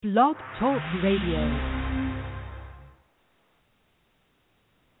Blog Talk Radio.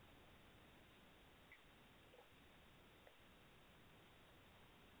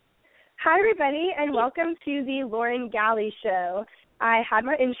 Hi, everybody, and welcome to the Lauren Galley Show. I had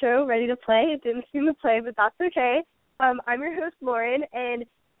my intro ready to play. It didn't seem to play, but that's okay. I'm your host, Lauren, and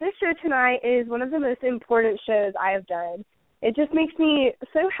this show tonight is one of the most important shows I have done. It just makes me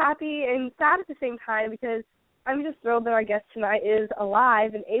so happy and sad at the same time because I'm just thrilled that our guest tonight is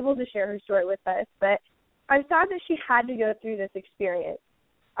alive and able to share her story with us, but I'm sad that she had to go through this experience.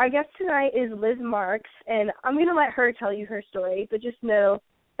 Our guest tonight is Liz Marks, and I'm going to let her tell you her story, but just know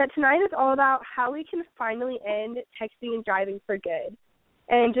that tonight is all about how we can finally end texting and driving for good.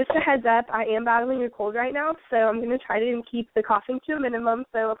 And just a heads up, I am battling a cold right now, so I'm going to try to keep the coughing to a minimum,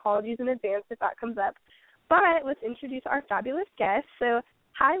 so apologies in advance if that comes up. But let's introduce our fabulous guest. So,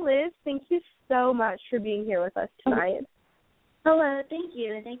 hi, Liz. Thank you so much for being here with us tonight. Hello. Thank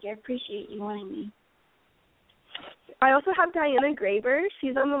you. I appreciate you wanting me. I also have Diana Graber.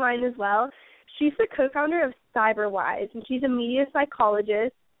 She's on the line as well. She's the co-founder of CyberWise, and she's a media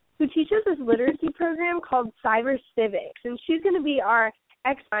psychologist who teaches this literacy program called Cyber Civics. And she's going to be our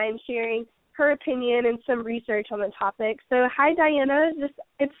expert sharing her opinion and some research on the topic. So, hi, Diana.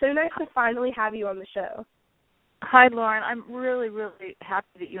 It's so nice to finally have you on the show. Hi, Lauren. I'm really, really happy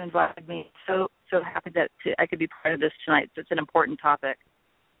that you invited me. So happy that I could be part of this tonight. It's an important topic.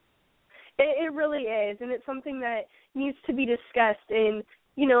 It really is, and it's something that needs to be discussed in,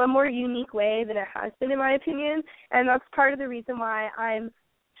 a more unique way than it has been, in my opinion. And that's part of the reason why I'm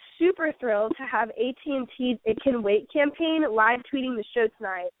super thrilled to have AT&T's It Can Wait campaign live tweeting the show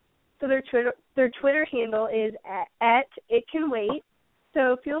tonight. So their Twitter handle is at It Can Wait.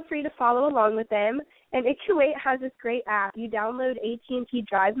 So feel free to follow along with them. And It Can Wait has this great app. You download AT&T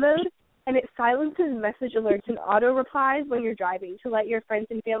Drive Mode, and it silences message alerts and auto replies when you're driving to let your friends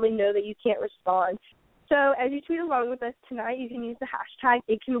and family know that you can't respond. So as you tweet along with us tonight, you can use the hashtag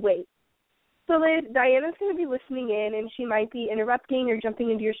It Can Wait. So Liz, Diana's going to be listening in, and she might be interrupting or jumping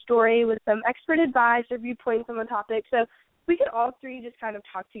into your story with some expert advice or viewpoints on the topic. So we could all three just kind of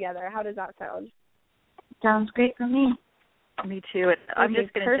talk together. How does that sound? Sounds great for me. Me too. I'm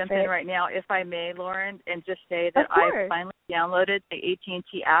just going to jump in right now, if I may, Lauren, and just say that I finally downloaded the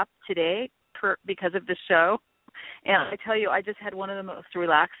AT&T app today because of the show. And I tell you, I just had one of the most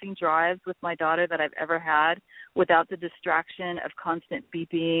relaxing drives with my daughter that I've ever had without the distraction of constant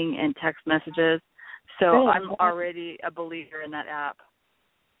beeping and text messages. So I'm already a believer in that app.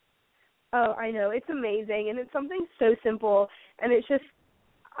 Oh, I know. It's amazing. And it's something so simple. And it's just,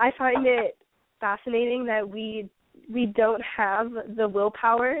 I find it fascinating that we don't have the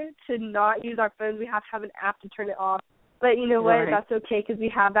willpower to not use our phones. We have to have an app to turn it off. But you know what? Right. That's okay because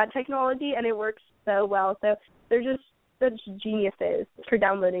we have that technology and it works so well. So they're just such geniuses for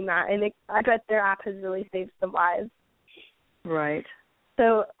downloading that. And I bet their app has really saved some lives. Right.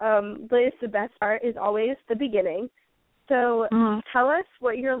 So, Liz, the best part is always the beginning. So tell us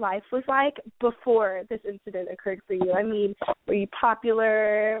what your life was like before this incident occurred for you. I mean, were you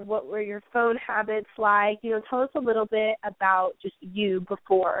popular? What were your phone habits like? Tell us a little bit about just you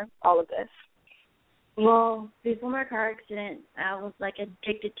before all of this. Well, before my car accident, I was,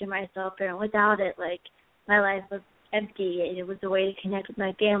 addicted to my cell phone. Without it, my life was empty. It was a way to connect with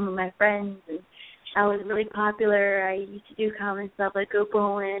my family, my friends, and I was really popular. I used to do common stuff like go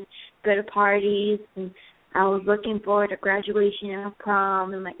bowling, go to parties, and I was looking forward to graduation and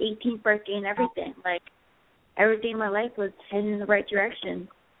prom and my 18th birthday and everything. Everything in my life was heading in the right direction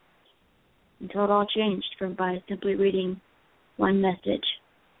until it all changed by simply reading one message.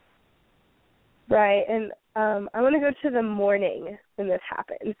 Right, and I want to go to the morning when this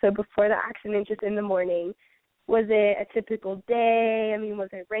happened. So before the accident, just in the morning, was it a typical day? I mean,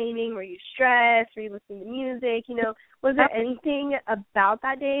 was it raining? Were you stressed? Were you listening to music? Was there anything about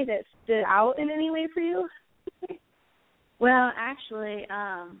that day that stood out in any way for you? Well, actually,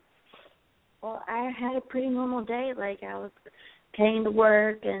 I had a pretty normal day. I was heading to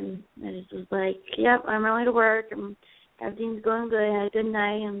work, and I just was yep, I'm ready to work, and everything's going good. I had a good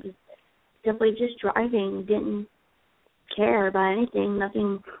night. I'm just simply just driving. Didn't care about anything.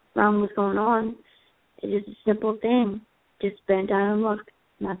 Nothing wrong was going on. It's just a simple thing. Just bent down and looked,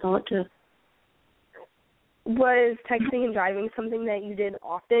 and that's all it took. Was texting and driving something that you did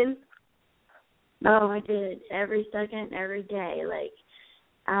often? Oh, I did. Every second, every day.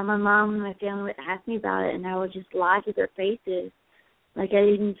 My mom and my family would ask me about it, and I would just lie to their faces. I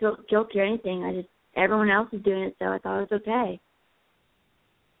didn't feel guilty or anything. Everyone else was doing it, so I thought it was okay.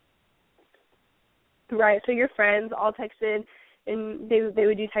 Right, so your friends all texted, and they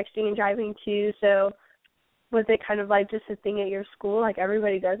would do texting and driving too, so was it kind of like just a thing at your school, like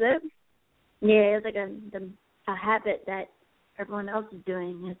everybody does it? Yeah, it's like a habit that everyone else is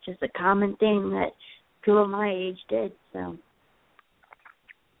doing. It's just a common thing that people my age did. So.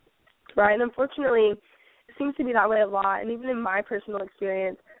 Right, and unfortunately, it seems to be that way a lot. And even in my personal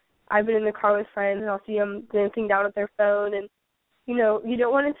experience, I've been in the car with friends, and I'll see them glancing down at their phone, and you know, you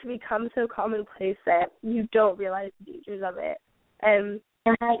don't want it to become so commonplace that you don't realize the dangers of it. And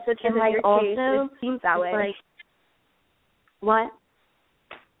such as in your case, it seems that way. Like, what?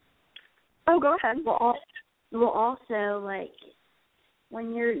 Oh, go ahead. Well, also, like,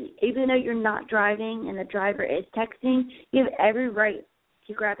 when even though you're not driving and the driver is texting, you have every right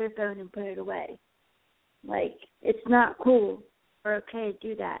to grab your phone and put it away. Like, it's not cool or okay to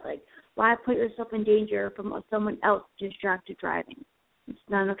do that. Like, why put yourself in danger from someone else distracted driving? It's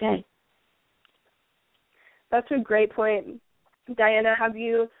not okay. That's a great point. Diana,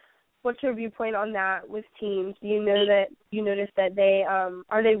 what's your viewpoint on that with teens? Do you notice that they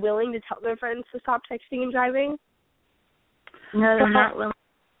are they willing to tell their friends to stop texting and driving? No, they're not willing.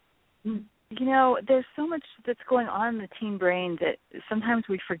 You know, there's so much that's going on in the teen brain that sometimes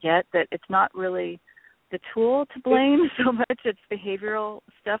we forget that it's not really the tool to blame so much. It's behavioral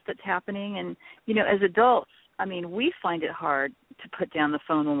stuff that's happening. And, you know, as adults, I mean, we find it hard to put down the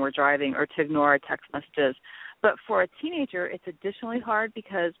phone when we're driving or to ignore our text messages. But for a teenager, it's additionally hard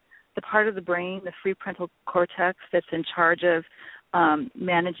because the part of the brain, the prefrontal cortex that's in charge of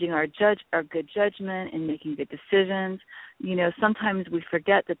managing our good judgment and making good decisions, you know, sometimes we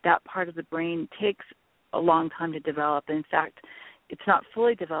forget that part of the brain takes a long time to develop. In fact, it's not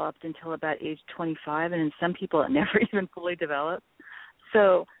fully developed until about age 25, and in some people it never even fully develops.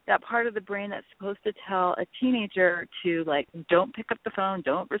 So that part of the brain that's supposed to tell a teenager to, like, don't pick up the phone,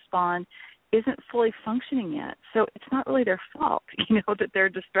 don't respond, isn't fully functioning yet. So it's not really their fault, you know, that they're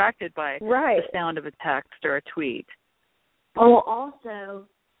distracted by the sound of a text or a tweet. Oh, also,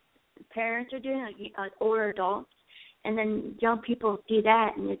 parents are doing it, like older adults, and then young people see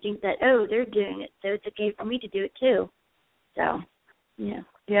that and they think that, oh, they're doing it, so it's okay for me to do it too. So, yeah.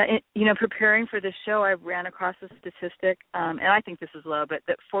 Yeah, you know, preparing for this show, I ran across a statistic, and I think this is low, but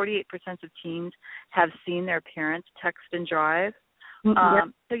that 48% of teens have seen their parents text and drive.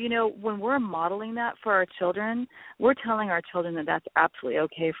 So, you know, when we're modeling that for our children, we're telling our children that that's absolutely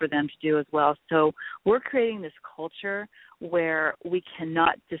okay for them to do as well. So we're creating this culture where we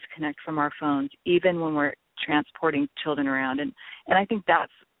cannot disconnect from our phones, even when we're transporting children around. And I think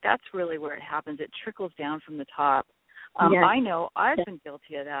that's really where it happens. It trickles down from the top. I know I've been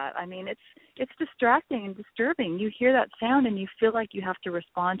guilty of that. I mean, it's distracting and disturbing. You hear that sound and you feel like you have to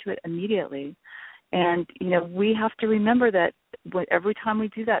respond to it immediately. And, you know, we have to remember that every time we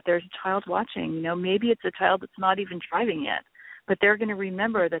do that, there's a child watching. You know, maybe it's a child that's not even driving yet, but they're going to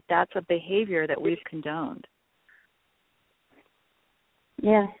remember that that's a behavior that we've condoned.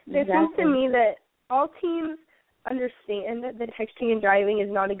 Yeah, exactly. It seems to me that all teens understand that texting and driving is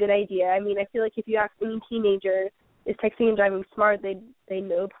not a good idea. I mean, I feel like if you ask any teenager, is texting and driving smart, they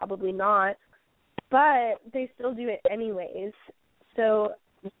know probably not, but they still do it anyways. So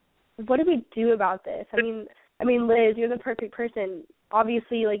what do we do about this? I mean, Liz, you're the perfect person.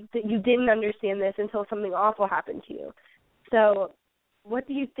 Obviously, like, you didn't understand this until something awful happened to you. So what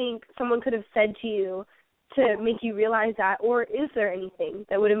do you think someone could have said to you to make you realize that, or is there anything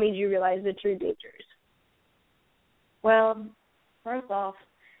that would have made you realize the true dangers? Well, first off,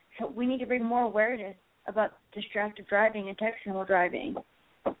 we need to bring more awareness about distracted driving and texting while driving.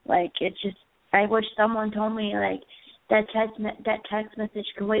 Like, it's just, I wish someone told me, like, that text message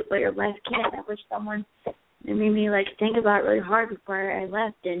can wait, but your life can't. I wish someone made me, like, think about it really hard before I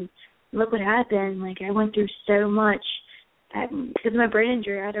left, and look what happened. Like, I went through so much. Because of my brain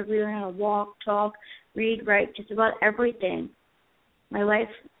injury, I had to relearn how to walk, talk, read, write, just about everything. My life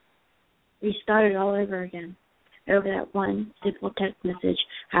restarted all over again over that one simple text message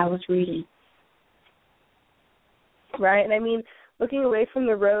I was reading. Right, and I mean, looking away from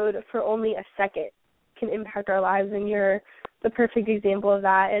the road for only a second can impact our lives, and you're the perfect example of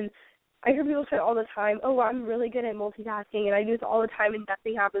that. And I hear people say all the time, oh, I'm really good at multitasking, and I do this all the time, and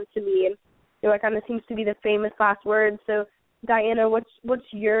nothing happens to me. And, you know, it kind of seems to be the famous last word. So, Diana, what's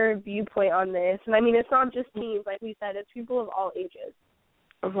your viewpoint on this? And, I mean, it's not just teens, like we said. It's people of all ages.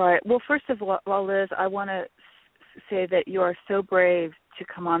 Right. Well, first of all, Liz, I want to say that you are so brave to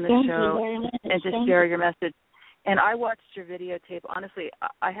come on the show and to share your message. And I watched your videotape. Honestly,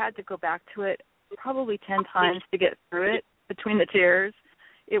 I had to go back to it probably 10 times to get through it between the tears.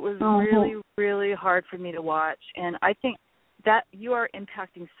 It was really, really hard for me to watch. And I think that you are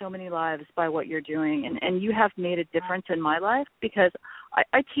impacting so many lives by what you're doing. And you have made a difference in my life because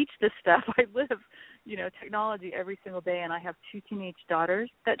I teach this stuff. I live, technology every single day, and I have 2 teenage daughters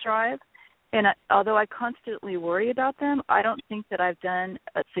that drive. And although I constantly worry about them, I don't think that I've done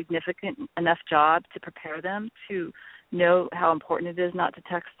a significant enough job to prepare them to know how important it is not to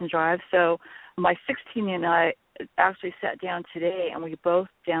text and drive. So my 16 and I actually sat down today, and we both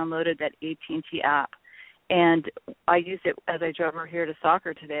downloaded that AT&T app. And I used it as I drove her here to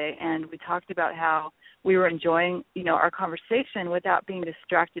soccer today, and we talked about how we were enjoying, our conversation without being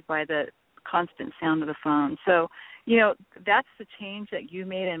distracted by the constant sound of the phone. So, that's the change that you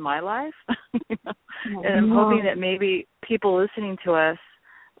made in my life. And I'm hoping that maybe people listening to us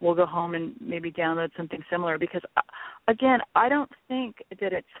will go home and maybe download something similar because, again, I don't think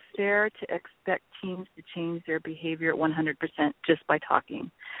that it's fair to expect teens to change their behavior 100% just by talking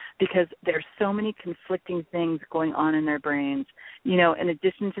because there's so many conflicting things going on in their brains. In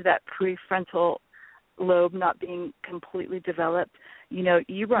addition to that prefrontal lobe not being completely developed,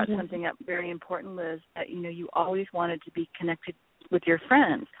 you brought something up very important, Liz, that, you always wanted to be connected with your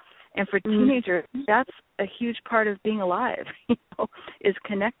friends. And for teenagers, that's a huge part of being alive, is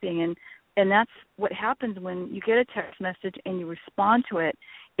connecting. And that's what happens when you get a text message and you respond to it.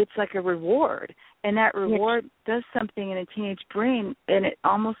 It's like a reward. And that reward does something in a teenage brain, and it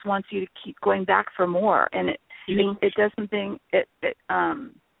almost wants you to keep going back for more. And it does something, it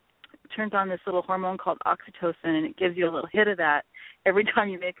turns on this little hormone called oxytocin, and it gives you a little hit of that. Every time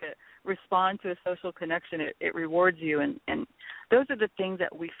you respond to a social connection, it rewards you. And those are the things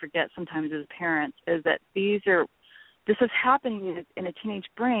that we forget sometimes as parents, is that this is happening in a teenage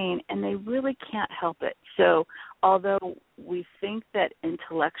brain, and they really can't help it. So although we think that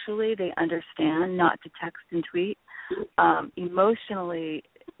intellectually they understand not to text and tweet, emotionally,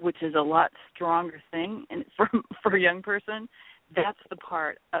 which is a lot stronger thing and for a young person, that's the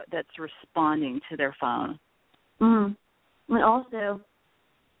part that's responding to their phone. Mm-hmm. And also,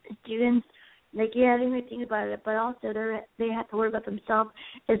 students, they didn't even think about it, but also they have to worry about themselves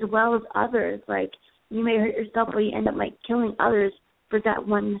as well as others. Like, you may hurt yourself, but you end up, killing others for that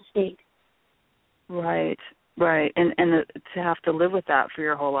one mistake. Right. And to have to live with that for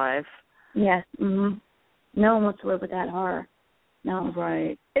your whole life. Yes. Mm-hmm. No one wants to live with that horror. No.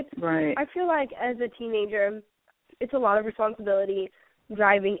 Right. Right. I feel like as a teenager, it's a lot of responsibility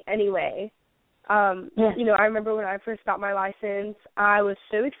driving anyway. I remember when I first got my license, I was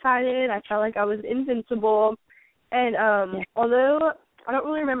so excited. I felt like I was invincible. And although I don't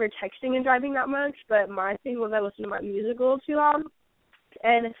really remember texting and driving that much, but my thing was I listened to my music a little too loud.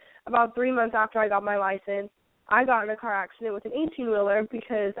 And about 3 months after I got my license, I got in a car accident with an 18-wheeler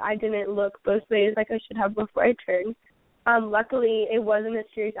because I didn't look both ways like I should have before I turned. Luckily, it wasn't a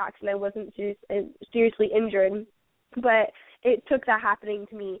serious accident. I wasn't seriously injured. But it took that happening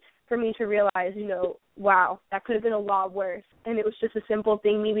to me for me to realize, wow, that could have been a lot worse. And it was just a simple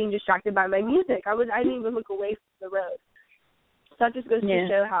thing, me being distracted by my music. I didn't even look away from the road. So that just goes to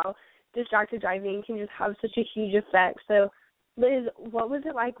show how distracted driving can just have such a huge effect. So, Liz, what was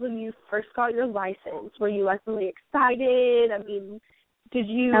it like when you first got your license? Were you really excited? I mean, did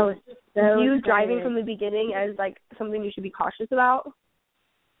you driving from the beginning as something you should be cautious about?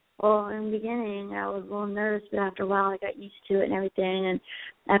 Well, in the beginning, I was a little nervous, but after a while, I got used to it and everything, and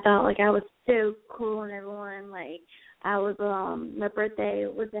I felt like I was so cool and everyone, I was, my birthday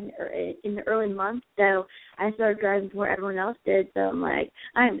was in the early month, so I started driving before everyone else did, so I'm like,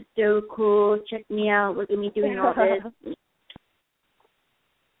 I'm so cool, check me out, look at me doing all this.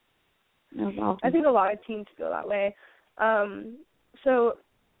 That was awesome. I think a lot of teens feel that way. So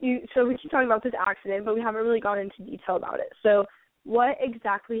we keep talking about this accident, but we haven't really gone into detail about it. So what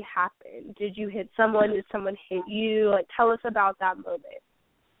exactly happened? Did you hit someone? Did someone hit you? Tell us about that moment.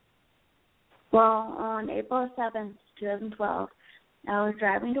 Well, on April 7th, 2012, I was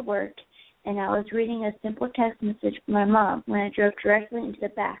driving to work, and I was reading a simple text message from my mom when I drove directly into the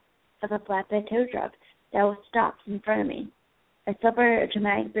back of a flatbed tow truck that was stopped in front of me. I suffered a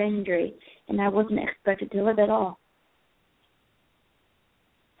traumatic brain injury, and I wasn't expected to live at all.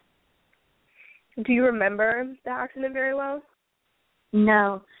 Do you remember the accident very well?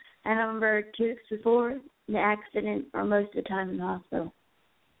 No. I remember 2 weeks before the accident or most of the time in the hospital.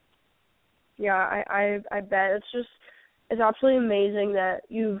 Yeah, I bet. It's absolutely amazing that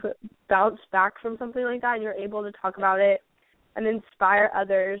you've bounced back from something like that and you're able to talk about it and inspire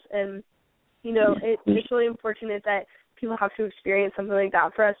others. And, it's really unfortunate that people have to experience something like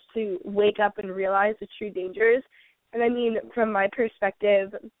that for us to wake up and realize the true dangers. And I mean, from my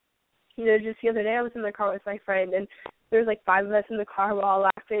perspective, just the other day I was in the car with my friend and there was 5 of us in the car, we're all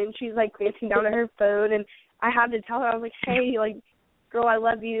laughing. She's glancing down at her phone, and I had to tell her, I was like, hey, girl, I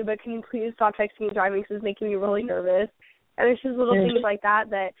love you, but can you please stop texting and driving because it's making me really nervous. And it's just little things like that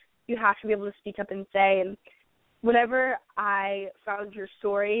you have to be able to speak up and say. And whenever I found your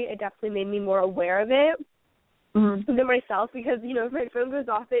story, it definitely made me more aware of it than myself, because, you know, if my phone goes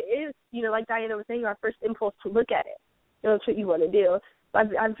off, it is, you know, like Diana was saying, our first impulse to look at it. You know, that's what you want to do.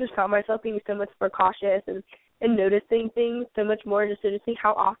 But I've just found myself being so much more cautious and noticing things so much more, just noticing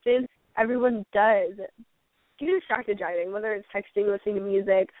how often everyone does get distracted driving, whether it's texting, listening to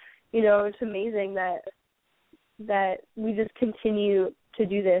music. You know, it's amazing that we just continue to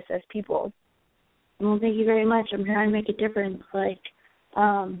do this as people. Well, thank you very much. I'm trying to make a difference. Like,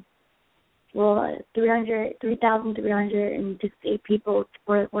 3,368 people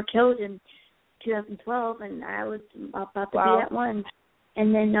were killed in 2012, and I was about to be that one.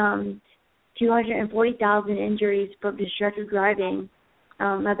 And then 240,000 injuries from destructive driving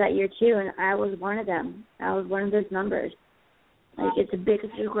of that year too, and I was one of them. I was one of those numbers. Like, it's the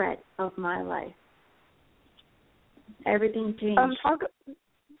biggest regret of my life. Everything changed.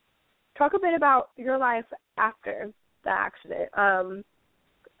 Talk a bit about your life after the accident.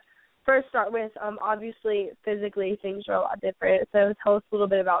 First, start with obviously physically things are a lot different. So tell us a little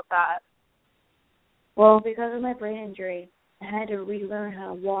bit about that. Well, because of my brain injury, I had to relearn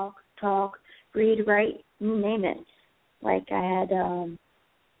how to walk, talk, read, write, you name it. Like, I had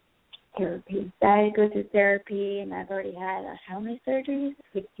therapy. I had to go through therapy, and I've already had how many surgeries?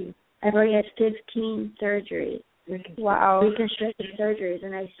 15. I've already had 15 surgeries. Wow. Reconstructive surgeries,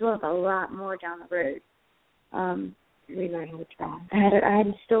 and I still have a lot more down the road. Relearning how to drive. I had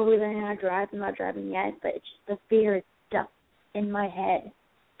to still relearn how to drive. I'm not driving yet, but it's just the fear is stuck in my head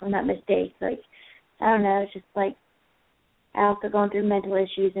from that mistake. Like, I don't know, it's just like, I also gone through mental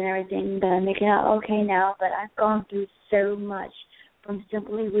issues and everything, but I'm making it okay now. But I've gone through so much from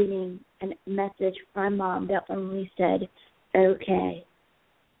simply reading a message from my mom that only said, okay.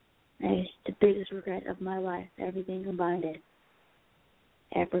 And it's the biggest regret of my life, everything combined it.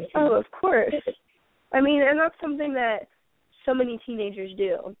 Everything. Oh, of course. I mean, and that's something that so many teenagers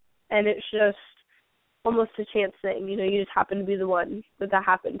do. And it's just almost a chance thing. You know, you just happen to be the one that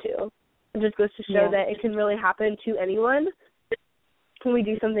happened to. It just goes to show that it can really happen to anyone when we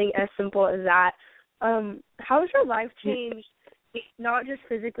do something as simple as that. How has your life changed, not just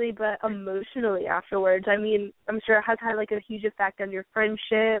physically, but emotionally afterwards? I mean, I'm sure it has had, like, a huge effect on your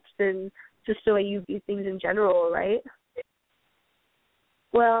friendships and just the way you view things in general, right?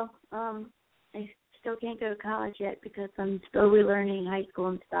 Well, I still can't go to college yet because I'm still relearning high school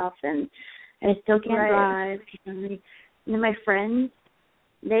and stuff, and I still can't drive. And my friends,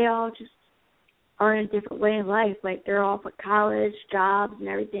 they all just are in a different way in life. Like, they're off at college, jobs, and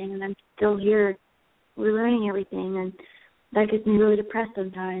everything, and I'm still here relearning everything, and that gets me really depressed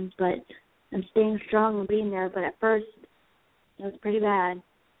sometimes, but I'm staying strong and being there. But at first, it was pretty bad.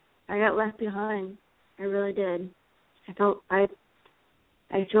 I got left behind. I really did. I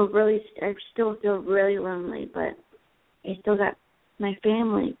still feel really lonely, but I still got my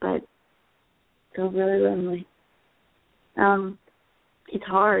family, but I feel really lonely. It's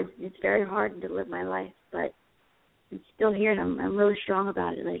hard. It's very hard to live my life, but I'm still here, and I'm really strong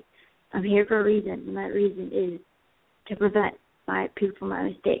about it. Like, I'm here for a reason, and that reason is to prevent people from my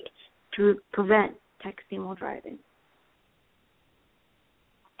mistake, to prevent texting while driving.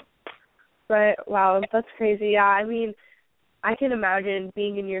 Right. Wow, that's crazy. Yeah, I mean, I can imagine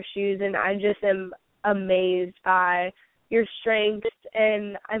being in your shoes, and I just am amazed by your strength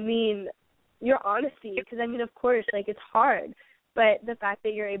and, I mean, your honesty, because, I mean, of course, like, it's hard, but the fact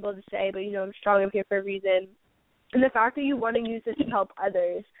that you're able to say, but, you know, I'm strong, I'm here for a reason, and the fact that you want to use this to help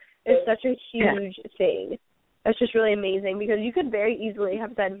others is such a huge thing. That's just really amazing, because you could very easily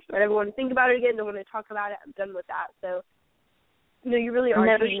have said, I never want to think about it again, don't want to talk about it, I'm done with that. So, you know, you really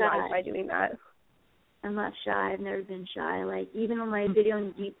are changing lives by doing that. I'm not shy. I've never been shy. Like, even on my video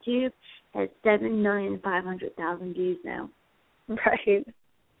on YouTube, has 7,500,000 views now. Right.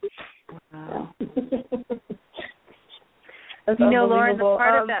 Wow. You know, Lauren, the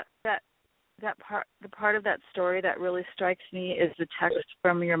part of the part of that story that really strikes me is the text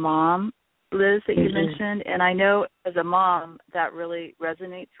from your mom, Liz, that you mentioned. And I know as a mom that really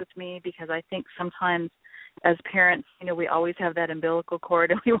resonates with me, because I think sometimes as parents, you know, we always have that umbilical cord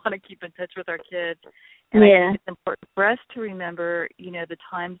and we want to keep in touch with our kids. And I think it's important for us to remember, you know, the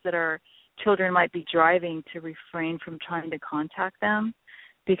times that our children might be driving, to refrain from trying to contact them,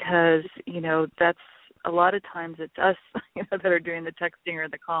 because, you know, that's a lot of times it's us, you know, that are doing the texting or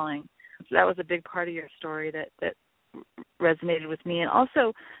the calling. So that was a big part of your story that resonated with me. And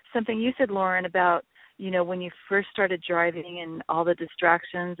also something you said, Lauren, about, when you first started driving and all the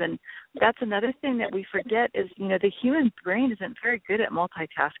distractions. And that's another thing that we forget is, the human brain isn't very good at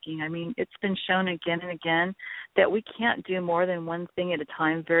multitasking. I mean, it's been shown again and again that we can't do more than one thing at a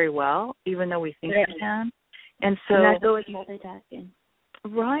time very well, even though we think we can. And so that's always multitasking.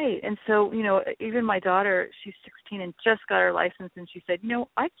 Right. And so, even my daughter, she's 16 and just got her license, and she said,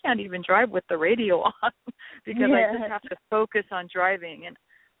 I can't even drive with the radio on because I just have to focus on driving. And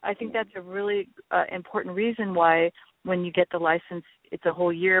I think that's a really important reason why when you get the license, it's a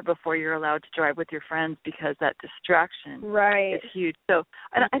whole year before you're allowed to drive with your friends, because that distraction is huge. So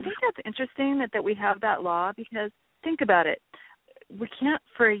and I think that's interesting that we have that law, because think about it. We can't,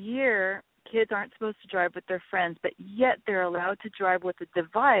 for a year, kids aren't supposed to drive with their friends, but yet they're allowed to drive with a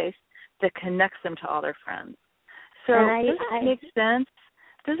device that connects them to all their friends. So doesn't it make sense?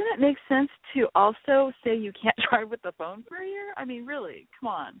 Doesn't it make sense to also say you can't drive with the phone for a year? I mean, really, come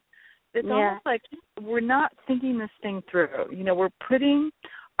on. It's almost like we're not thinking this thing through. We're putting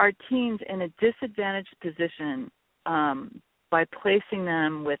our teens in a disadvantaged position by placing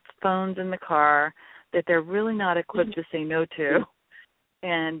them with phones in the car that they're really not equipped to say no to.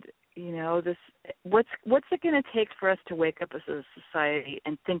 And what's it going to take for us to wake up as a society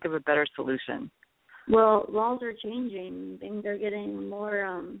and think of a better solution? Well, laws are changing. Things are getting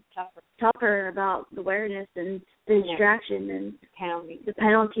more tougher about the awareness and the distraction and the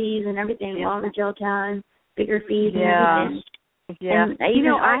penalties and everything. Longer jail time, bigger fees and everything. Yeah.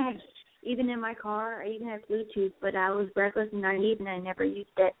 And even in my car, I even have Bluetooth, but I was reckless and naive and I never used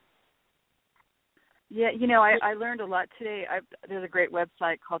it. Yeah, I learned a lot today. There's a great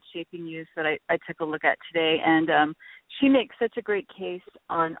website called Shaping Youth that I took a look at today, and she makes such a great case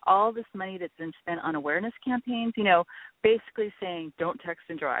on all this money that's been spent on awareness campaigns, basically saying don't text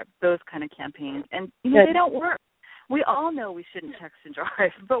and drive, those kind of campaigns. And, they don't work. We all know we shouldn't text and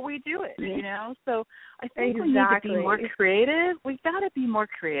drive, but we do it, So I think we need to be more creative. We've got to be more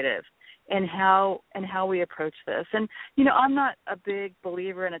creative in how we approach this. And, I'm not a big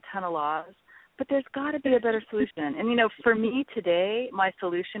believer in a ton of laws, but there's got to be a better solution. And, for me today, my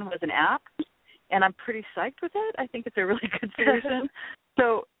solution was an app, and I'm pretty psyched with it. I think it's a really good solution.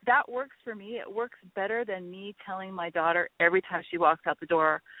 So that works for me. It works better than me telling my daughter every time she walks out the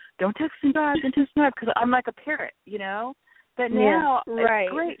door, don't text and drive, because I'm like a parrot, But now,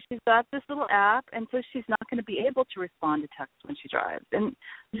 it's great. She's got this little app, and so she's not going to be able to respond to text when she drives. And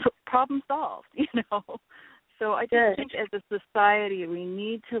problem solved, So I just think as a society, we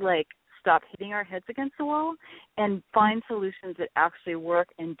need to, stop hitting our heads against the wall and find solutions that actually work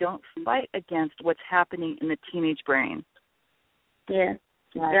and don't fight against what's happening in the teenage brain. Yeah,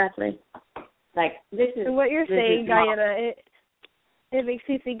 exactly. And what you're saying, Diana, it makes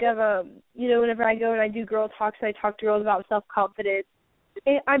me think of, whenever I go and I do girl talks and I talk to girls about self-confidence,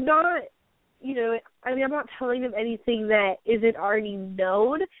 I'm not, I'm not telling them anything that isn't already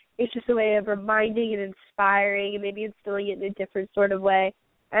known. It's just a way of reminding and inspiring and maybe instilling it in a different sort of way.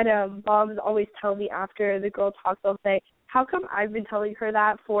 And moms always tell me after the girl talks, they'll say, how come I've been telling her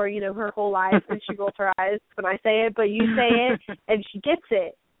that for, her whole life, and she rolls her eyes when I say it, but you say it and she gets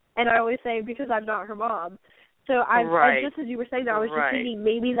it. And I always say, because I'm not her mom. So I just as you were saying that, I was just thinking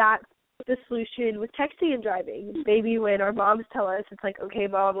maybe that's the solution with texting and driving. Maybe when our moms tell us, it's like, okay,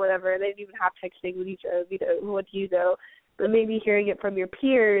 mom, whatever, they didn't even have texting with each other, what do you know? But maybe hearing it from your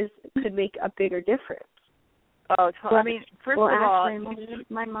peers could make a bigger difference. Oh, I mean, first of all, actually,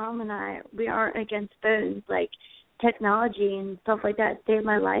 my mom and I, we aren't against phones, technology and stuff like that saved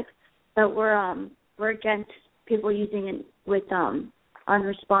my life, but we're against people using it with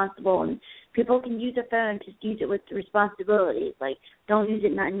unresponsible. And people can use a phone, just use it with responsibility. Don't use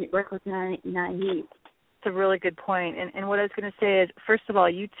it reckless and naive. It's a really good point. And what I was going to say is, first of all,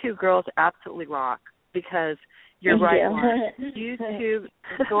 you two girls absolutely rock, because you're right, Lauren. You two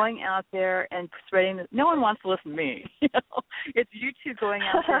going out there and spreading this. No one wants to listen to me. It's you two going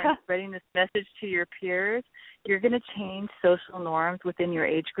out there and spreading this message to your peers. You're going to change social norms within your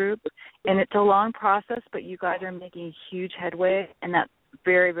age group. And it's a long process, but you guys are making huge headway, and that's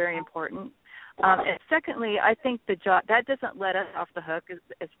very, very important. And secondly, I think that doesn't let us off the hook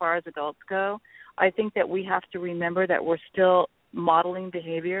as far as adults go. I think that we have to remember that we're still modeling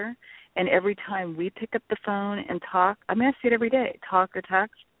behavior. And every time we pick up the phone and talk, I mean, I see it every day, talk or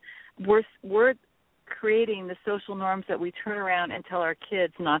text, we're creating the social norms that we turn around and tell our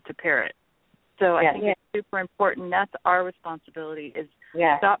kids not to parrot. So I think it's super important. That's our responsibility, is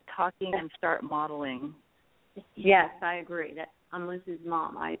stop talking and start modeling. Yes, I agree. I'm Liz's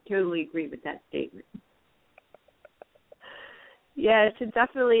mom. I totally agree with that statement. Yes, it's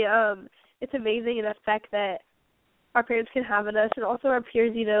definitely, it's amazing an effect that our parents can have on us, and also our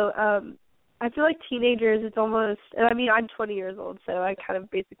peers, I feel like teenagers, it's almost, I mean, I'm 20 years old, so I kind of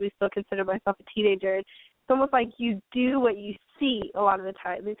basically still consider myself a teenager. It's almost like you do what you see a lot of the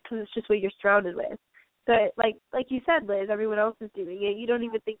time. It's because it's just what you're surrounded with. But like you said, Liz, everyone else is doing it. You don't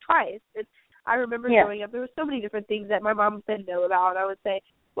even think twice. I remember growing up, there were so many different things that my mom said no about. I would say,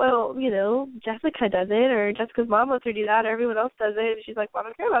 well, you know, Jessica does it, or Jessica's mom lets her do that, or everyone else does it. And she's like, well, I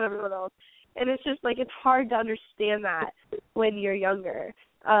don't care about everyone else. And it's just like, it's hard to understand that when you're younger.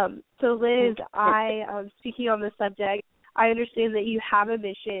 So Liz, speaking on this subject, I understand that you have a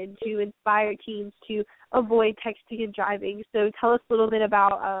mission to inspire teens to avoid texting and driving. So tell us a little bit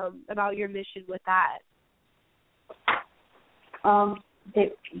about your mission with that.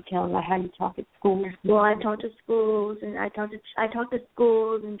 Tell them how you talk at schools. Well, I talk to schools, and I talk to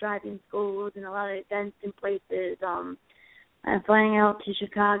schools and driving schools and a lot of events and places. I'm flying out to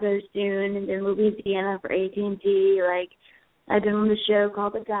Chicago soon, and then Louisiana for AT&T. Like, I've been on the show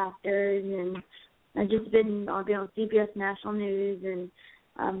called The Doctors, and I've just been on CBS National News, and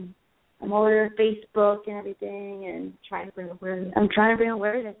I'm all over Facebook and everything, and trying to bring awareness. I'm trying to bring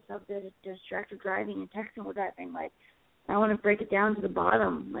awareness of the distracted driving and texting with driving. Like, I want to break it down to the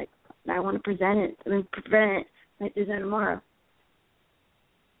bottom. Like, I want to prevent it like there's no tomorrow.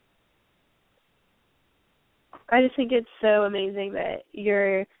 I just think it's so amazing that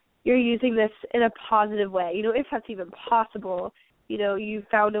you're using this in a positive way. You know, if that's even possible, you know, you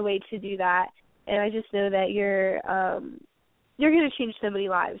found a way to do that. And I just know that you're going to change so many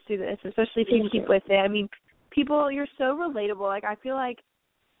lives through this, especially if you keep with it. I mean, people, you're so relatable. Like, I feel like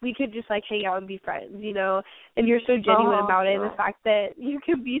we could just, like, hang out and be friends, you know, and you're so genuine about it. And the fact that you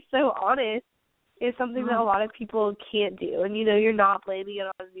can be so honest is something that a lot of people can't do. And, you know, you're not blaming it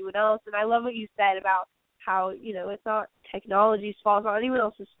on anyone else. And I love what you said about how, you know, it's not technology's fault, it's not anyone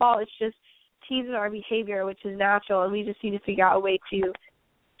else's fault. It's just teens and our behavior, which is natural, and we just need to figure out a way to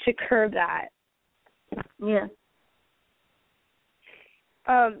curb that. Yeah.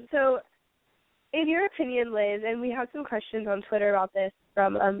 So, in your opinion, Liz, and we have some questions on Twitter about this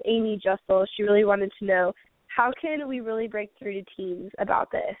from Amy Justle. She really wanted to know, how can we really break through to teens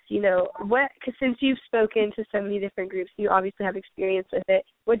about this? You know, because since you've spoken to so many different groups, you obviously have experience with it.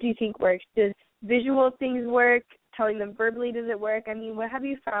 What do you think works? Does visual things work? Telling them verbally, does it work? I mean, what have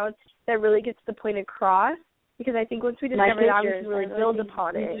you found that really gets the point across? Because I think once we discover that, we can really build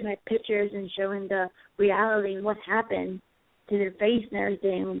upon it. My pictures and showing the reality and what happened to their face and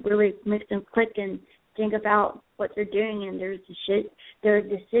everything really makes them click and think about what they're doing and their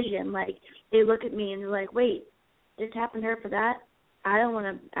decision. Like, they look at me and they're like, wait, this happened to her for that? I don't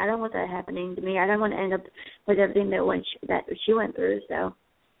want that happening to me. I don't want to end up with everything that she went through. So,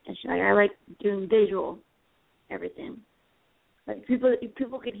 I like doing visual everything. Like,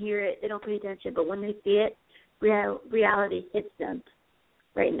 people can hear it, they don't pay attention, but when they see it, reality hits them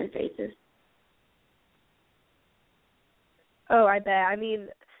right in their faces. Oh, I bet. I mean,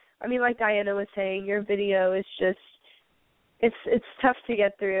 like Diana was saying, your video is just, it's tough to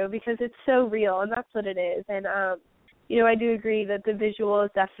get through because it's so real, and that's what it is. And, you know, I do agree that the visual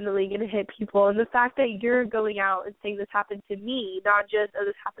is definitely going to hit people. And the fact that you're going out and saying this happened to me, not just,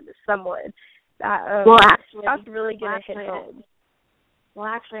 this happened to someone, that's really going to hit home. Well,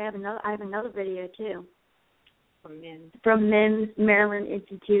 actually, I have another video, too. From MIMS, Maryland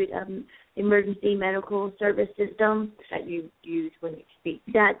Institute of Emergency Medical Service System. That you use when you speak.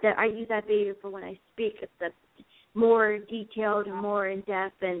 That I use that video for when I speak. It's more detailed and more in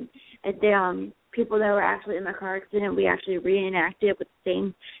depth, and the people that were actually in the car accident, we actually reenacted with the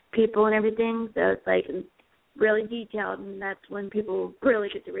same people and everything. So it's like really detailed, and that's when people really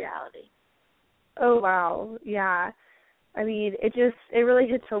get the reality. Oh wow, yeah. I mean, it really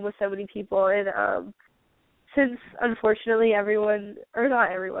hits home with so many people, and since, unfortunately,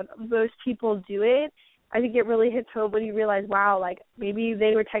 most people do it, I think it really hits home when you realize, wow, like, maybe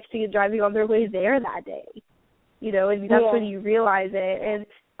they were texting and driving on their way there that day, you know, and that's when you realize it. And,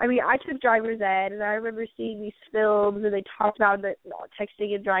 I mean, I took driver's ed, and I remember seeing these films, and they talked about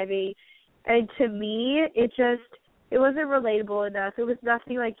texting and driving, and to me, it wasn't relatable enough. It was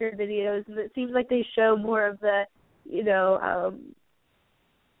nothing like your videos, and it seems like they show more of the, you know,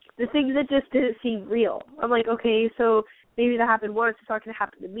 the things that just didn't seem real. I'm like, okay, so maybe that happened once, it's not going to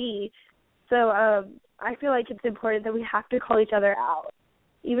happen to me. So I feel like it's important that we have to call each other out,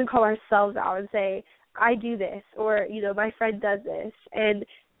 even call ourselves out and say, I do this, or, you know, my friend does this, and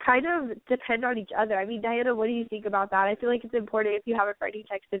kind of depend on each other. I mean, Diana, what do you think about that? I feel like it's important if you have a friend who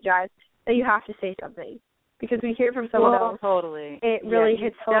texts and drives that you have to say something, because we hear it from someone else. Totally. It really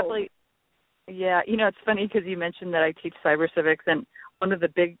hits home. Definitely. Yeah, you know, it's funny because you mentioned that I teach cyber civics, and one of the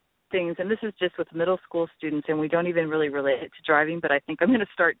big things, and this is just with middle school students, and we don't even really relate it to driving, but I think I'm going to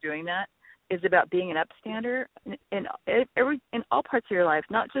start doing that, is about being an upstander in all parts of your life,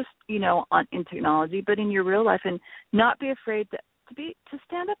 not just, in technology, but in your real life, and not be afraid to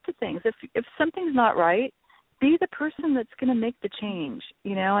stand up to things. If something's not right, be the person that's going to make the change,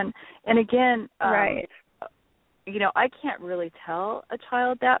 and again, right. I can't really tell a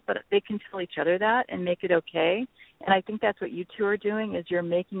child that, but they can tell each other that and make it okay. And I think that's what you two are doing, is you're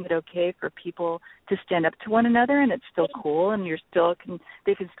making it okay for people to stand up to one another, and it's still cool, and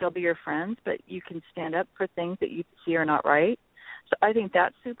they can still be your friends, but you can stand up for things that you see are not right. So I think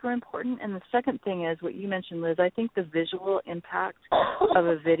that's super important. And the second thing is what you mentioned, Liz. I think the visual impact of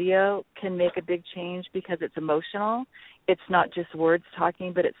a video can make a big change because it's emotional. It's not just words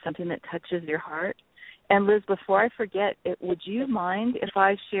talking, but it's something that touches your heart. And Liz, before I forget, would you mind if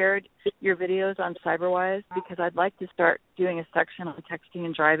I shared your videos on CyberWise? Because I'd like to start doing a section on texting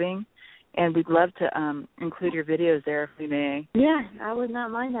and driving, and we'd love to include your videos there if we may. Yeah, I would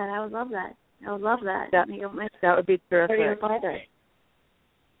not mind that. I would love that. That would be terrific.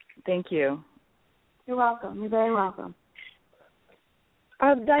 Thank you. You're welcome. You're very welcome.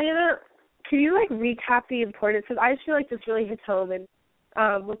 Diana, can you recap the importance? Because I feel like this really hits home, and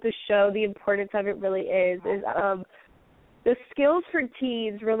with the show, the importance of it really is the skills for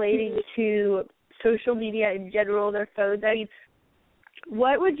teens relating to social media in general, their phones. I mean,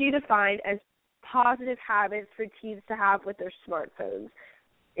 what would you define as positive habits for teens to have with their smartphones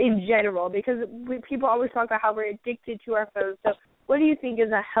in general? Because people always talk about how we're addicted to our phones. So what do you think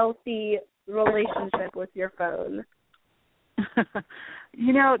is a healthy relationship with your phone?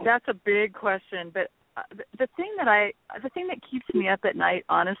 That's a big question, but the thing that keeps me up at night,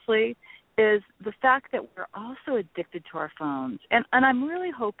 honestly, is the fact that we're also addicted to our phones. And I'm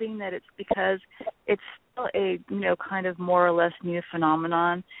really hoping that it's because it's still a, kind of more or less new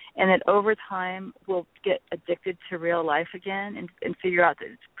phenomenon, and that over time we'll get addicted to real life again and figure out that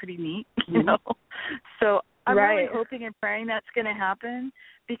it's pretty neat, So I'm really hoping and praying that's going to happen,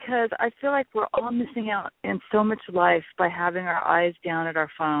 because I feel like we're all missing out in so much life by having our eyes down at our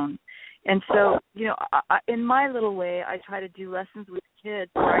phone. And so, in my little way, I try to do lessons with kids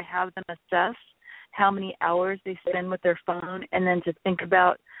where I have them assess how many hours they spend with their phone, and then to think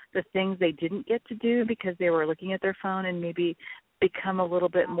about the things they didn't get to do because they were looking at their phone, and maybe become a little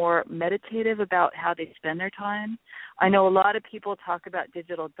bit more meditative about how they spend their time. I know a lot of people talk about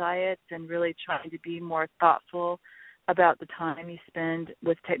digital diets and really trying to be more thoughtful about the time you spend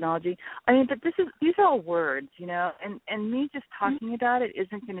with technology. I mean, but these are all words, and me just talking about it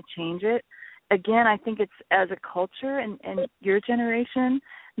isn't going to change it. Again, I think it's as a culture and your generation,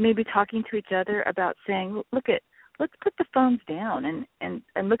 maybe talking to each other about saying, let's put the phones down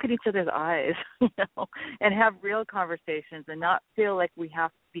and look at each other's eyes, and have real conversations and not feel like we have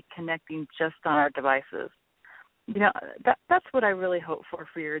to be connecting just on our devices. That's what I really hope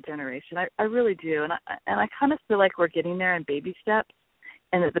for your generation. I really do, and I kind of feel like we're getting there in baby steps,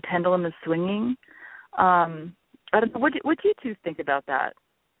 and that the pendulum is swinging. I don't know. What do you two think about that?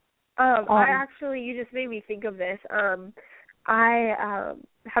 I actually, you just made me think of this. I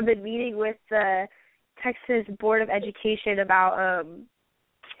have been meeting with the Texas Board of Education about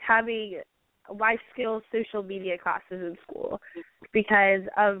having life skills social media classes in school, because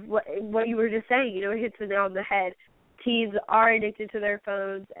of what you were just saying. It hits the nail on the head. Teens are addicted to their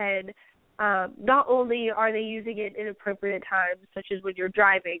phones, and not only are they using it in inappropriate times, such as when you're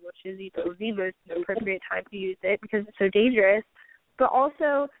driving, which is the most appropriate time to use it because it's so dangerous, but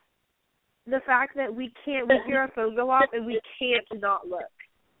also the fact that we hear our phone go off and we can't not look,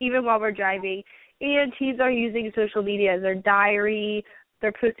 even while we're driving. And teens are using social media as their diary.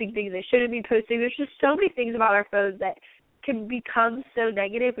 They're posting things they shouldn't be posting. There's just so many things about our phones that can become so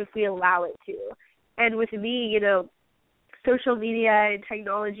negative if we allow it to. And with me, social media and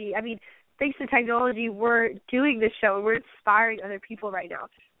technology, I mean, thanks to technology, we're doing this show and we're inspiring other people right now.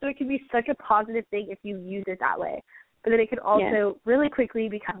 So it can be such a positive thing if you use it that way. But then it can also really quickly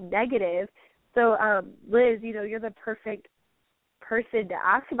become negative. So, Liz, you're the perfect person to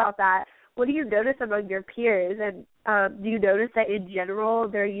ask about that. What do you notice among your peers? And do you notice that in general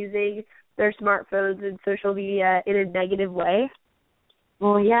they're using their smartphones and social media in a negative way?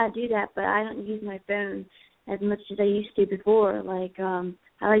 Well, yeah, I do that, but I don't use my phone as much as I used to before. I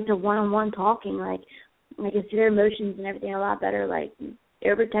like the one-on-one talking. I can see their emotions and everything a lot better.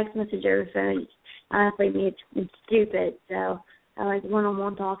 Over text message, over phone, honestly, it's stupid. So I like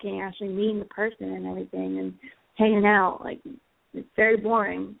one-on-one talking, actually meeting the person and everything, and hanging out. It's very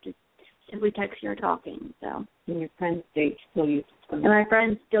boring, just simply texting or talking. So. And your friends still use their phone. And my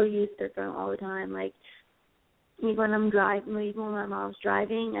friends still use their phone all the time. Even when I'm driving, even when my mom's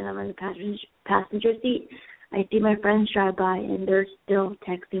driving and I'm in the passenger seat, I see my friends drive by, and they're still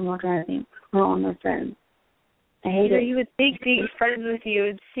texting while driving or on their phones. I hate it. You would think being friends with you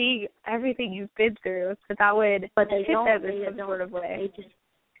and seeing everything you've been through, that would hit them in some sort of way.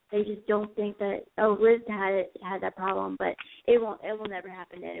 They just don't think that. Oh, Liz had that problem, but it will never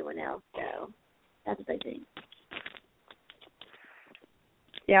happen to anyone else. So that's what I think.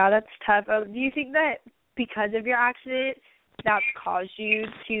 Yeah, that's tough. Do you think that because of your accident, that's caused you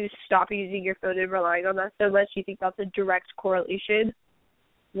to stop using your phone and relying on that so much? Do you think that's a direct correlation?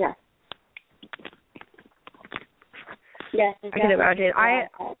 Yes. Yes, I can imagine. I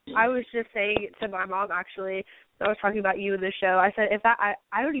was just saying to my mom, actually, I was talking about you in the show. I said,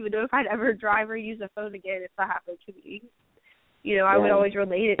 I don't even know if I'd ever drive or use a phone again if that happened to me. I would always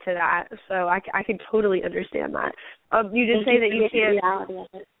relate it to that. So I can totally understand that. You did say that you can't. The reality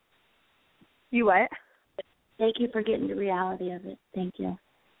of it. You what? Thank you for getting the reality of it. Thank you.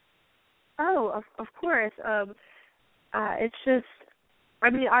 Oh, of course. It's just,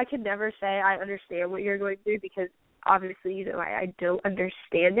 I can never say I understand what you're going through because obviously, I don't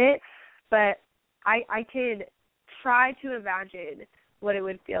understand it, but I can try to imagine what it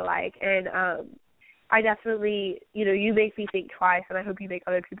would feel like, and I definitely, you make me think twice, and I hope you make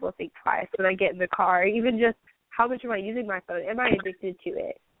other people think twice when I get in the car, even just how much am I using my phone? Am I addicted to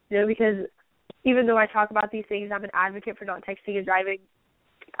it? Because even though I talk about these things, I'm an advocate for not texting and driving,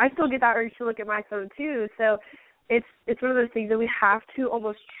 I still get that urge to look at my phone too, so it's one of those things that we have to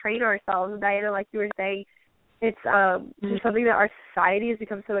almost train ourselves, Diana, like you were saying. It's just something that our society has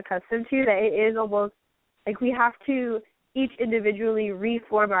become so accustomed to that it is almost like we have to each individually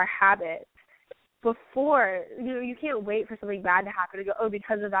reform our habits before, you can't wait for something bad to happen and go, oh,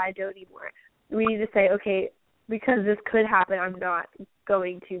 because of that I don't anymore. We need to say, okay, because this could happen, I'm not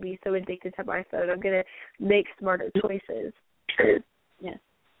going to be so addicted to my phone. I'm going to make smarter choices. Yes,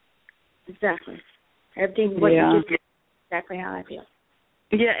 exactly. Everything what you do is exactly how I feel.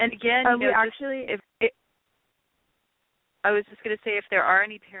 Yeah, and again, I was just going to say, if there are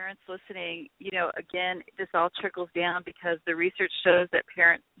any parents listening, again, this all trickles down because the research shows that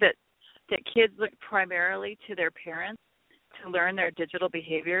that kids look primarily to their parents to learn their digital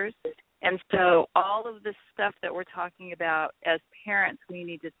behaviors. And so all of this stuff that we're talking about as parents, we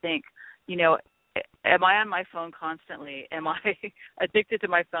need to think, am I on my phone constantly? Am I addicted to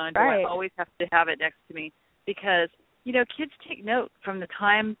my phone? Do I always have to have it next to me? Because, kids take note from the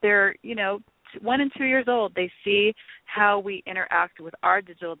time they're, 1 and 2 years old. They see how we interact with our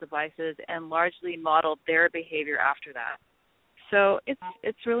digital devices and largely model their behavior after that. So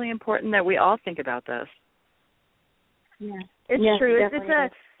it's really important that we all think about this. Yeah, it's true.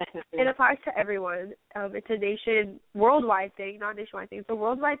 It applies to everyone. It's a worldwide thing, not nationwide thing. It's a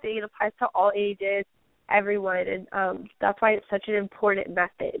worldwide thing. It applies to all ages, everyone, and that's why it's such an important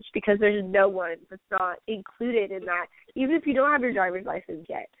message because there's no one that's not included in that. Even if you don't have your driver's license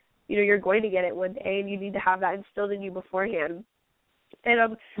yet, you're going to get it one day, and you need to have that instilled in you beforehand.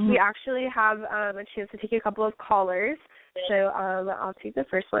 And we actually have a chance to take a couple of callers, so I'll take the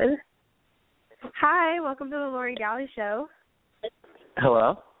first one. Hi, welcome to the Lauren Galley Show.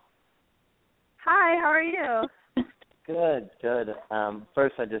 Hello. Hi, how are you? Good.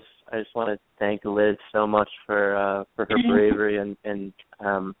 First, I just want to thank Liz so much for her bravery and in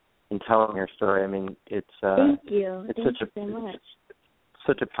telling her story. It's thank you. It's thank you so much.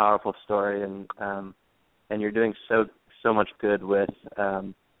 Such a powerful story, and you're doing so much good with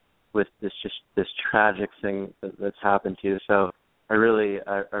this tragic thing that's happened to you. So I really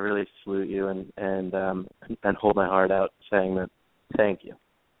salute you and hold my heart out saying that thank you.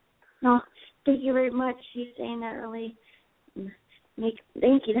 No, thank you very much. You saying that really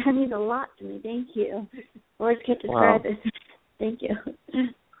thank you. That means a lot to me. Thank you. Words can't describe it. Thank you.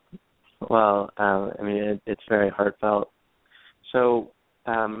 Well, it's very heartfelt. So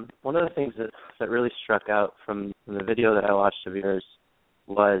one of the things that really struck out from the video that I watched of yours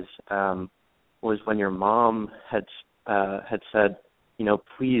was when your mom had said,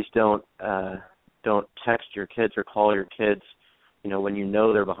 please don't text your kids or call your kids, when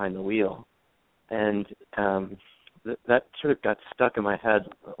they're behind the wheel, and that sort of got stuck in my head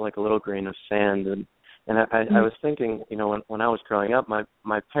like a little grain of sand, and I was thinking, when I was growing up,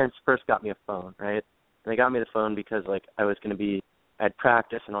 my parents first got me a phone, right? And they got me the phone because I was going to I'd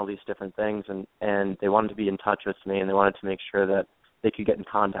practice and all these different things, and they wanted to be in touch with me, and they wanted to make sure that they could get in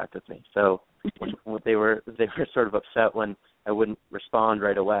contact with me. So they were sort of upset when I wouldn't respond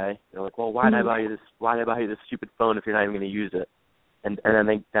right away. They're like, well, why did I buy you this stupid phone if you're not even going to use it? And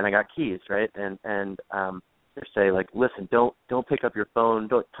then I got keys, right? And they say, like, listen, don't pick up your phone,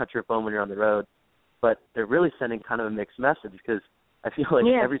 don't touch your phone when you're on the road. But they're really sending kind of a mixed message because I feel like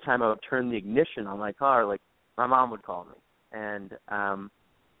every time I would turn the ignition on my car, like my mom would call me, and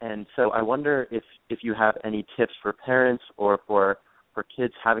so I wonder if you have any tips for parents or for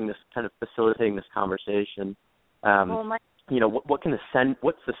kids having this kind of facilitating this conversation. What can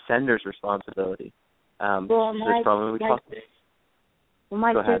what's the sender's responsibility? My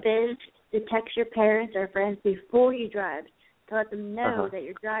tip is to text your parents or friends before you drive to let them know that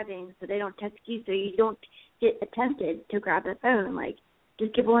you're driving, so they don't text you, so you don't get tempted to grab the phone. Like,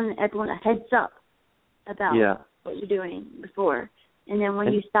 just give everyone a heads up about what you're doing before. And then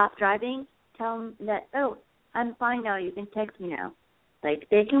when you stop driving, tell them that, I'm fine now, you can text me now. Like,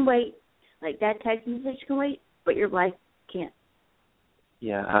 they can wait. Like, that text message can wait, but your life can't.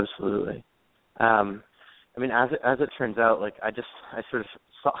 Yeah, absolutely. As it turns out, like, I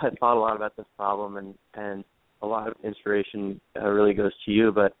thought a lot about this problem, and a lot of inspiration really goes to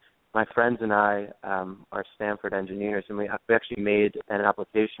you, but my friends and I are Stanford engineers, and we actually made an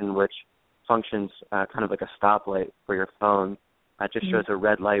application which functions kind of like a stoplight for your phone. It just shows a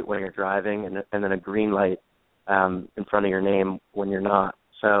red light when you're driving and then a green light in front of your name when you're not.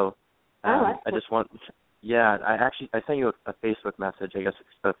 So I sent you a Facebook message, I guess,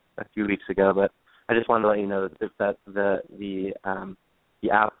 a few weeks ago, but I just wanted to let you know that the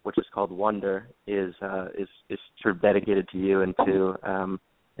app, which is called Wonder, is sort of dedicated to you and to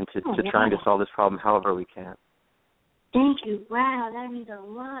trying to solve this problem however we can. Thank you. Wow, that means a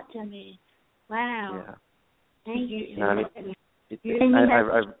lot to me. Wow. Yeah. Thank you. Can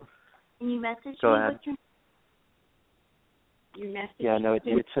you message Go me? ahead. What's your message? Yeah, no,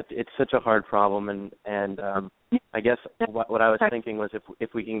 it's such a hard problem, and I guess what I was thinking was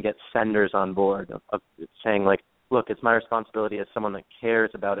if we can get senders on board of saying, like, look, it's my responsibility as someone that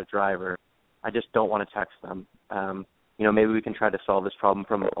cares about a driver. I just don't want to text them. Maybe we can try to solve this problem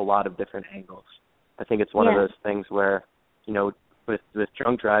from a lot of different angles. I think it's one of those things where, with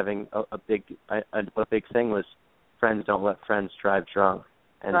drunk driving, a big thing was friends don't let friends drive drunk,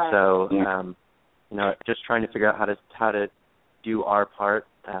 and so just trying to figure out how to do our part.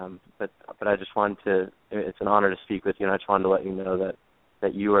 But I just wanted to. It's an honor to speak with you, and I just wanted to let you know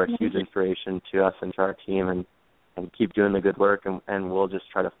that you are a huge inspiration to us and to our team, and keep doing the good work, and we'll just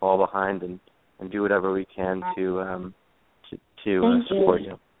try to fall behind and do whatever we can to support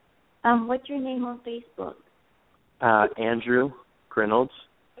you. What's your name on Facebook? Andrew Grinolds.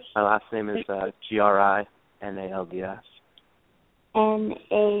 My last name is Grinalds. NALGS.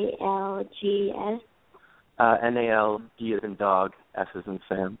 NALD as in dog, S as in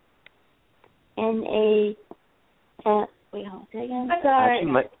Sam. Wait, hold on a second.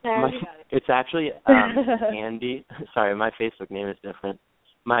 Sorry. It's actually Andy. Sorry, my Facebook name is different.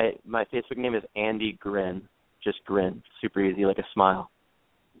 My Facebook name is Andy Grin. Just Grin. Super easy, like a smile.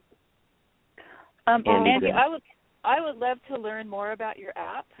 Andy, I would love to learn more about your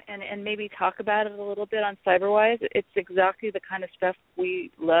app and maybe talk about it a little bit on CyberWise. It's exactly the kind of stuff we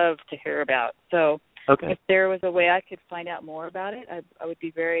love to hear about. So if there was a way I could find out more about it, I would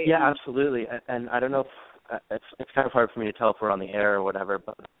be very... Yeah, absolutely. And I don't know if it's kind of hard for me to tell if we're on the air or whatever,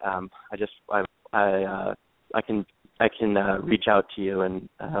 but I can reach out to you and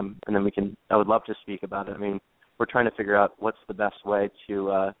then we can... I would love to speak about it. I mean, we're trying to figure out what's the best way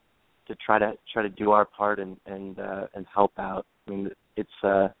to try to do our part and help out. I mean, it's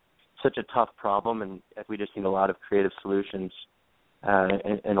such a tough problem, and we just need a lot of creative solutions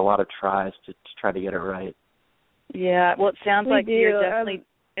and a lot of tries to try to get it right. Yeah, well, it sounds like you're definitely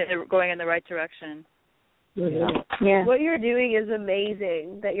going in the right direction. Yeah. What you're doing is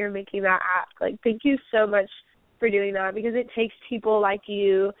amazing, that you're making that app. Like, thank you so much for doing that, because it takes people like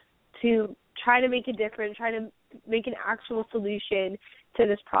you to try to make a difference, try to make an actual solution to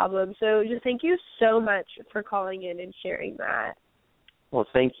this problem. So just thank you so much for calling in and sharing that. Well,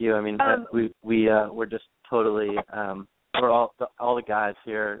 thank you. I mean, we're just totally we're all the guys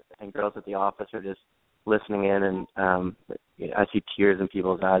here and girls at the office are just listening in, and I see tears in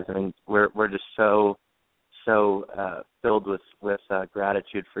people's eyes. I mean, we're just so filled with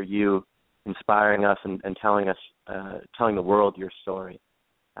gratitude for you inspiring us and telling the world your story.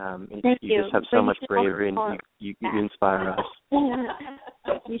 You just have so much bravery, and you inspire us.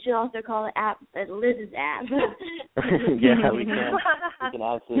 You should also call the app Liz's app. Yeah, we can. We can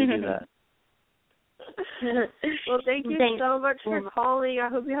absolutely do that. Well, thank you so much for calling. I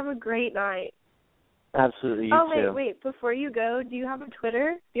hope you have a great night. Absolutely, you too. Wait. Before you go, do you have a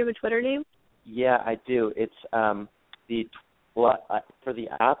Twitter? Do you have a Twitter name? Yeah, I do. It's for the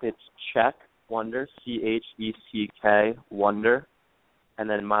app, it's Check Wonder, CHECK Wonder. And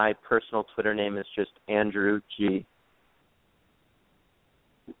then my personal Twitter name is just Andrew G.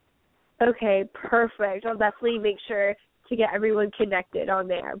 Okay, perfect. I'll definitely make sure to get everyone connected on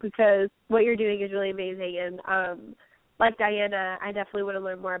there, because what you're doing is really amazing. And like Diana, I definitely want to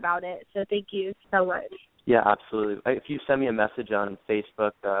learn more about it. So thank you so much. Yeah, absolutely. If you send me a message on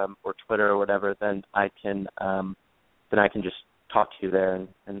Facebook or Twitter or whatever, then I can just talk to you there,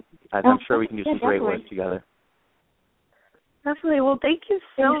 and I'm sure we can do some great work together. Definitely. Well, thank you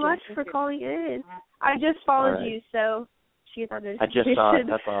so much for calling in. I just followed you, so she got I just saw it.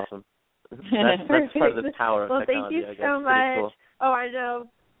 That's awesome. That's part of the power of technology. Well, thank you so much. Cool. Oh, I know.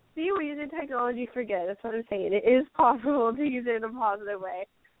 See, we're using technology for good. That's what I'm saying. It is possible to use it in a positive way.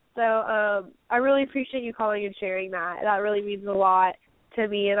 So I really appreciate you calling and sharing that. That really means a lot to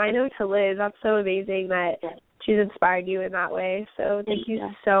me, and I know to Liz. That's so amazing that she's inspired you in that way. So thank you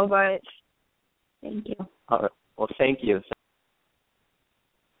so much. Thank you. All right. Well, thank you.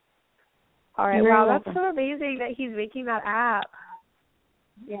 All right. Wow, that's so amazing that he's making that app.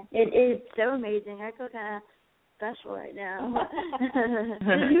 Yeah, it is so amazing. I feel kind of special right now.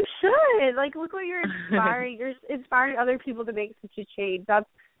 You should. Like, look what you're inspiring. You're inspiring other people to make such a change. That's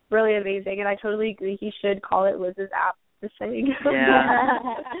really amazing, and I totally agree. He should call it Liz's app. Just saying. Yeah.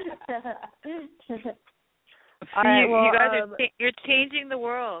 All right, you guys are you're changing the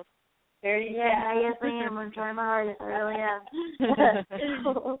world. Yes, I am. I'm trying my hardest. I really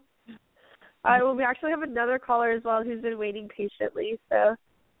am. All right, well, we actually have another caller as well who's been waiting patiently. So,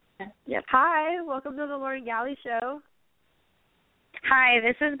 yep. Hi, welcome to the Lauren Galley Show. Hi,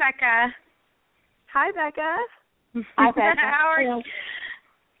 this is Becca. Hi, Becca. Hi, Becca. How are you?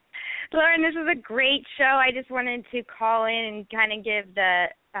 Lauren, this is a great show. I just wanted to call in and kind of give the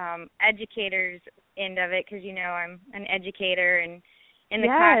educators end of it, because, you know, I'm an educator and in the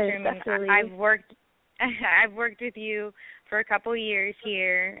classroom. Definitely. And I've worked with you for a couple years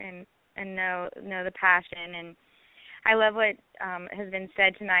here and know the passion, and I love what has been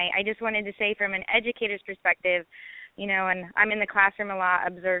said tonight. I just wanted to say, from an educator's perspective, you know, and I'm in the classroom a lot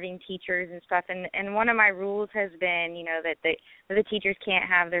observing teachers and stuff, and one of my rules has been, you know, that the teachers can't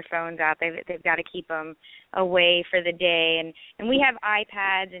have their phones out. They've got to keep them away for the day, and we have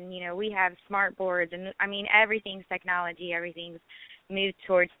iPads, and, you know, we have smart boards, and I mean, everything's technology, everything's moved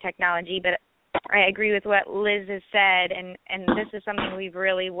towards technology, but I agree with what Liz has said, and this is something we've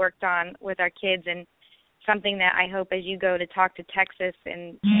really worked on with our kids, and something that I hope as you go to talk to Texas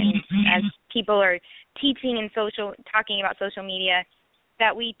and as people are teaching and talking about social media,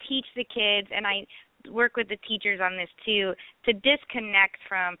 that we teach the kids, and I work with the teachers on this too, to disconnect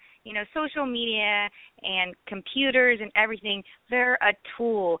from, you know, social media and computers and everything. They're a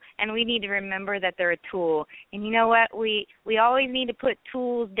tool, and we need to remember that they're a tool. And you know what? We always need to put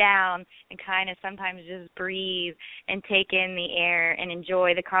tools down and kind of sometimes just breathe and take in the air and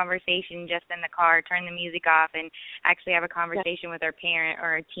enjoy the conversation just in the car, turn the music off, and actually have a conversation with our parent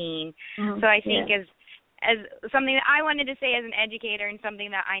or a teen. So I think as something that I wanted to say as an educator, and something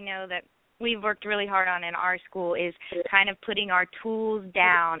that I know that we've worked really hard on in our school, is kind of putting our tools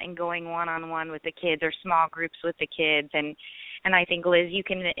down and going one-on-one with the kids, or small groups with the kids. And I think, Liz, you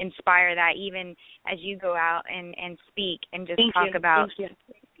can inspire that even as you go out and speak and just talk about,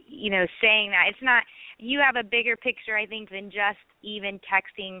 you know, saying that. It's not, you have a bigger picture, I think, than just even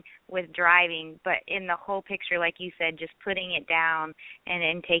texting with driving, but in the whole picture, like you said, just putting it down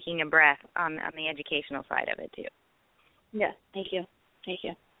and taking a breath on the educational side of it too. Yeah, thank you. Thank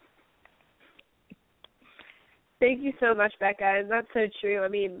you. Thank you so much, Becca, and that's so true. I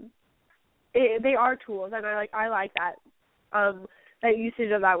mean, they are tools, and I like that that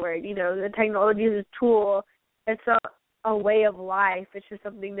usage of that word. You know, the technology is a tool. It's not a way of life. It's just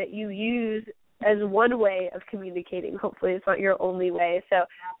something that you use as one way of communicating. Hopefully, it's not your only way. So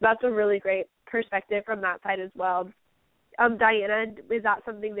that's a really great perspective from that side as well. Diana, is that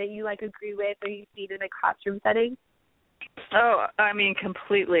something that you agree with, or you've seen in a classroom setting? Oh, I mean,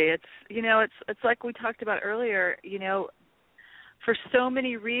 completely. It's, you know, it's like we talked about earlier, you know, for so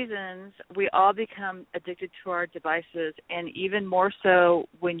many reasons, we all become addicted to our devices, and even more so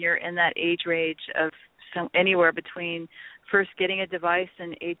when you're in that age range of anywhere between first getting a device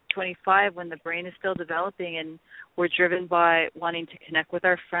and age 25, when the brain is still developing and we're driven by wanting to connect with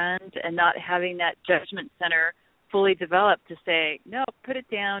our friends and not having that judgment center fully developed to say, no, put it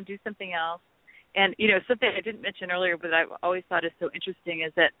down, do something else. And, you know, something I didn't mention earlier, but I've always thought is so interesting,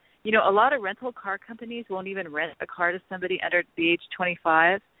 is that, you know, a lot of rental car companies won't even rent a car to somebody under the age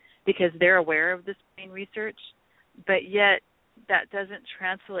 25 because they're aware of this brain research, but yet that doesn't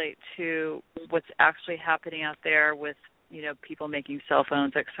translate to what's actually happening out there with, you know, people making cell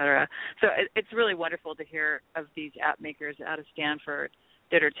phones, et cetera. So it's really wonderful to hear of these app makers out of Stanford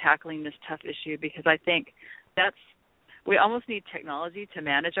that are tackling this tough issue, because I think we almost need technology to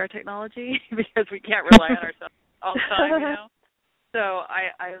manage our technology because we can't rely on ourselves all the time, So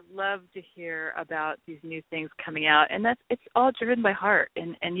I love to hear about these new things coming out, and it's all driven by heart,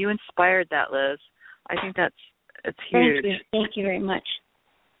 and you inspired that, Liz. I think it's huge. Thank you very much.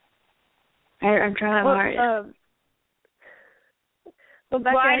 I'm trying hard.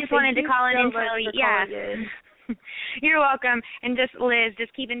 Becca, I just wanted to call in and tell you, you're welcome. And just, Liz,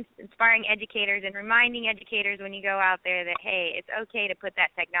 just keep inspiring educators and reminding educators when you go out there that, hey, it's okay to put that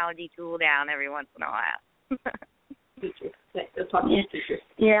technology tool down every once in a while. Teachers. Talk to teachers.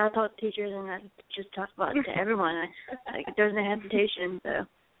 Yeah, I'll talk to teachers, and I just talk about it to everyone. There's no hesitation, so,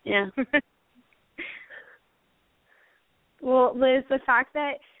 yeah. Well, Liz, the fact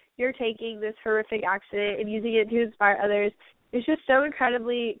that you're taking this horrific accident and using it to inspire others is just so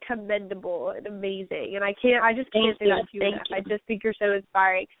incredibly commendable and amazing. And I just can't say that to you enough. I just think you're so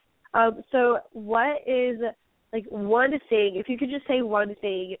inspiring. So what is, one thing, if you could just say one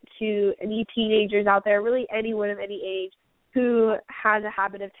thing to any teenagers out there, really anyone of any age, who has a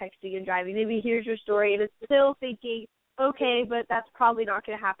habit of texting and driving, maybe hears your story and is still thinking, okay, but that's probably not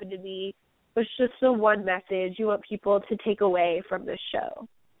going to happen to me. What's just the one message you want people to take away from this show?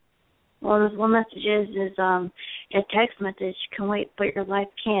 Well, this one message is a text message can wait, but your life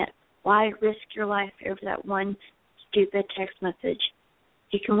can't. Why risk your life over that one stupid text message?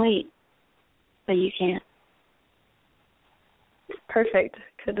 You can wait, but you can't. Perfect.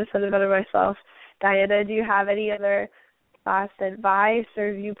 Couldn't have said it better myself. Diana, do you have any other last advice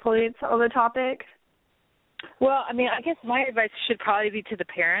or viewpoints on the topic? Well, I mean, I guess my advice should probably be to the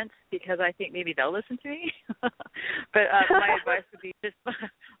parents, because I think maybe they'll listen to me. But my advice would be just,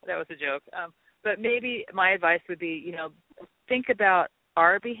 that was a joke. But maybe my advice would be, think about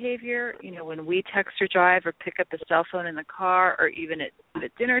our behavior, when we text or drive or pick up the cell phone in the car or even at the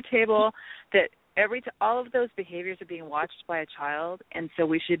dinner table, that all of those behaviors are being watched by a child, and so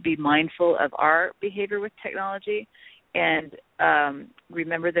we should be mindful of our behavior with technology and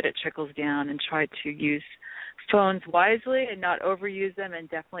remember that it trickles down, and try to use phones wisely and not overuse them, and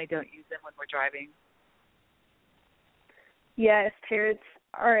definitely don't use them when we're driving. Yes, parents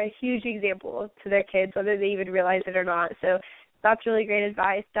are a huge example to their kids, whether they even realize it or not. So that's really great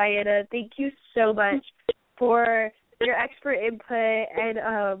advice. Diana, thank you so much for your expert input,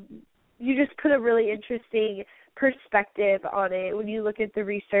 and you just put a really interesting perspective on it. When you look at the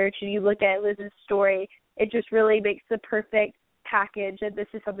research and you look at Liz's story, it just really makes the perfect package, and this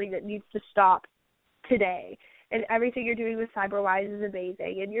is something that needs to stop today. And everything you're doing with CyberWise is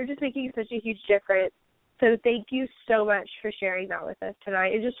amazing, and you're just making such a huge difference. So thank you so much for sharing that with us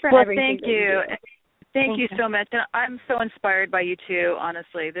tonight, and just for everything. Thank you. Thank you so much. And I'm so inspired by you too,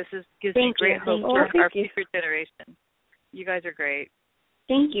 honestly. This gives me great hope for our future generation. You guys are great.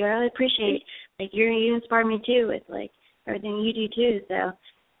 Thank you. I really appreciate it. You inspire me too with everything you do too. So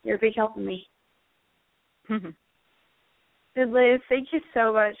you're a big help in me. And Liz, thank you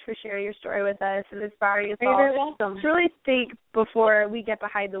so much for sharing your story with us and inspiring us all. You're very welcome. To really think before we get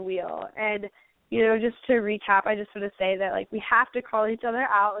behind the wheel. And, just to recap, I just want to say that, we have to call each other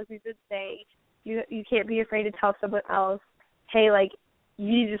out, like we've been saying. You can't be afraid to tell someone else, hey, you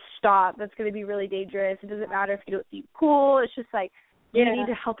need to stop. That's going to be really dangerous. It doesn't matter if you don't seem cool. It's just, you need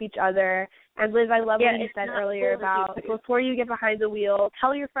to help each other. And, Liz, I love what you said earlier about before you get behind the wheel,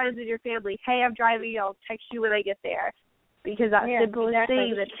 tell your friends and your family, hey, I'm driving. I'll text you when I get there. Because that simplest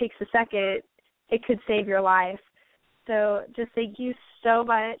thing that takes a second, it could save your life. So just thank you so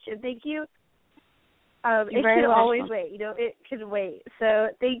much. And thank you. It can always wait. It can wait. So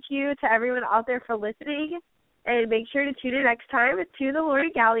thank you to everyone out there for listening. And make sure to tune in next time to the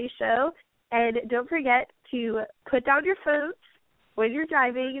Lauren Galli Show. And don't forget to put down your phones when you're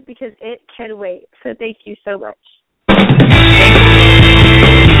driving, because it can wait. So thank you so much.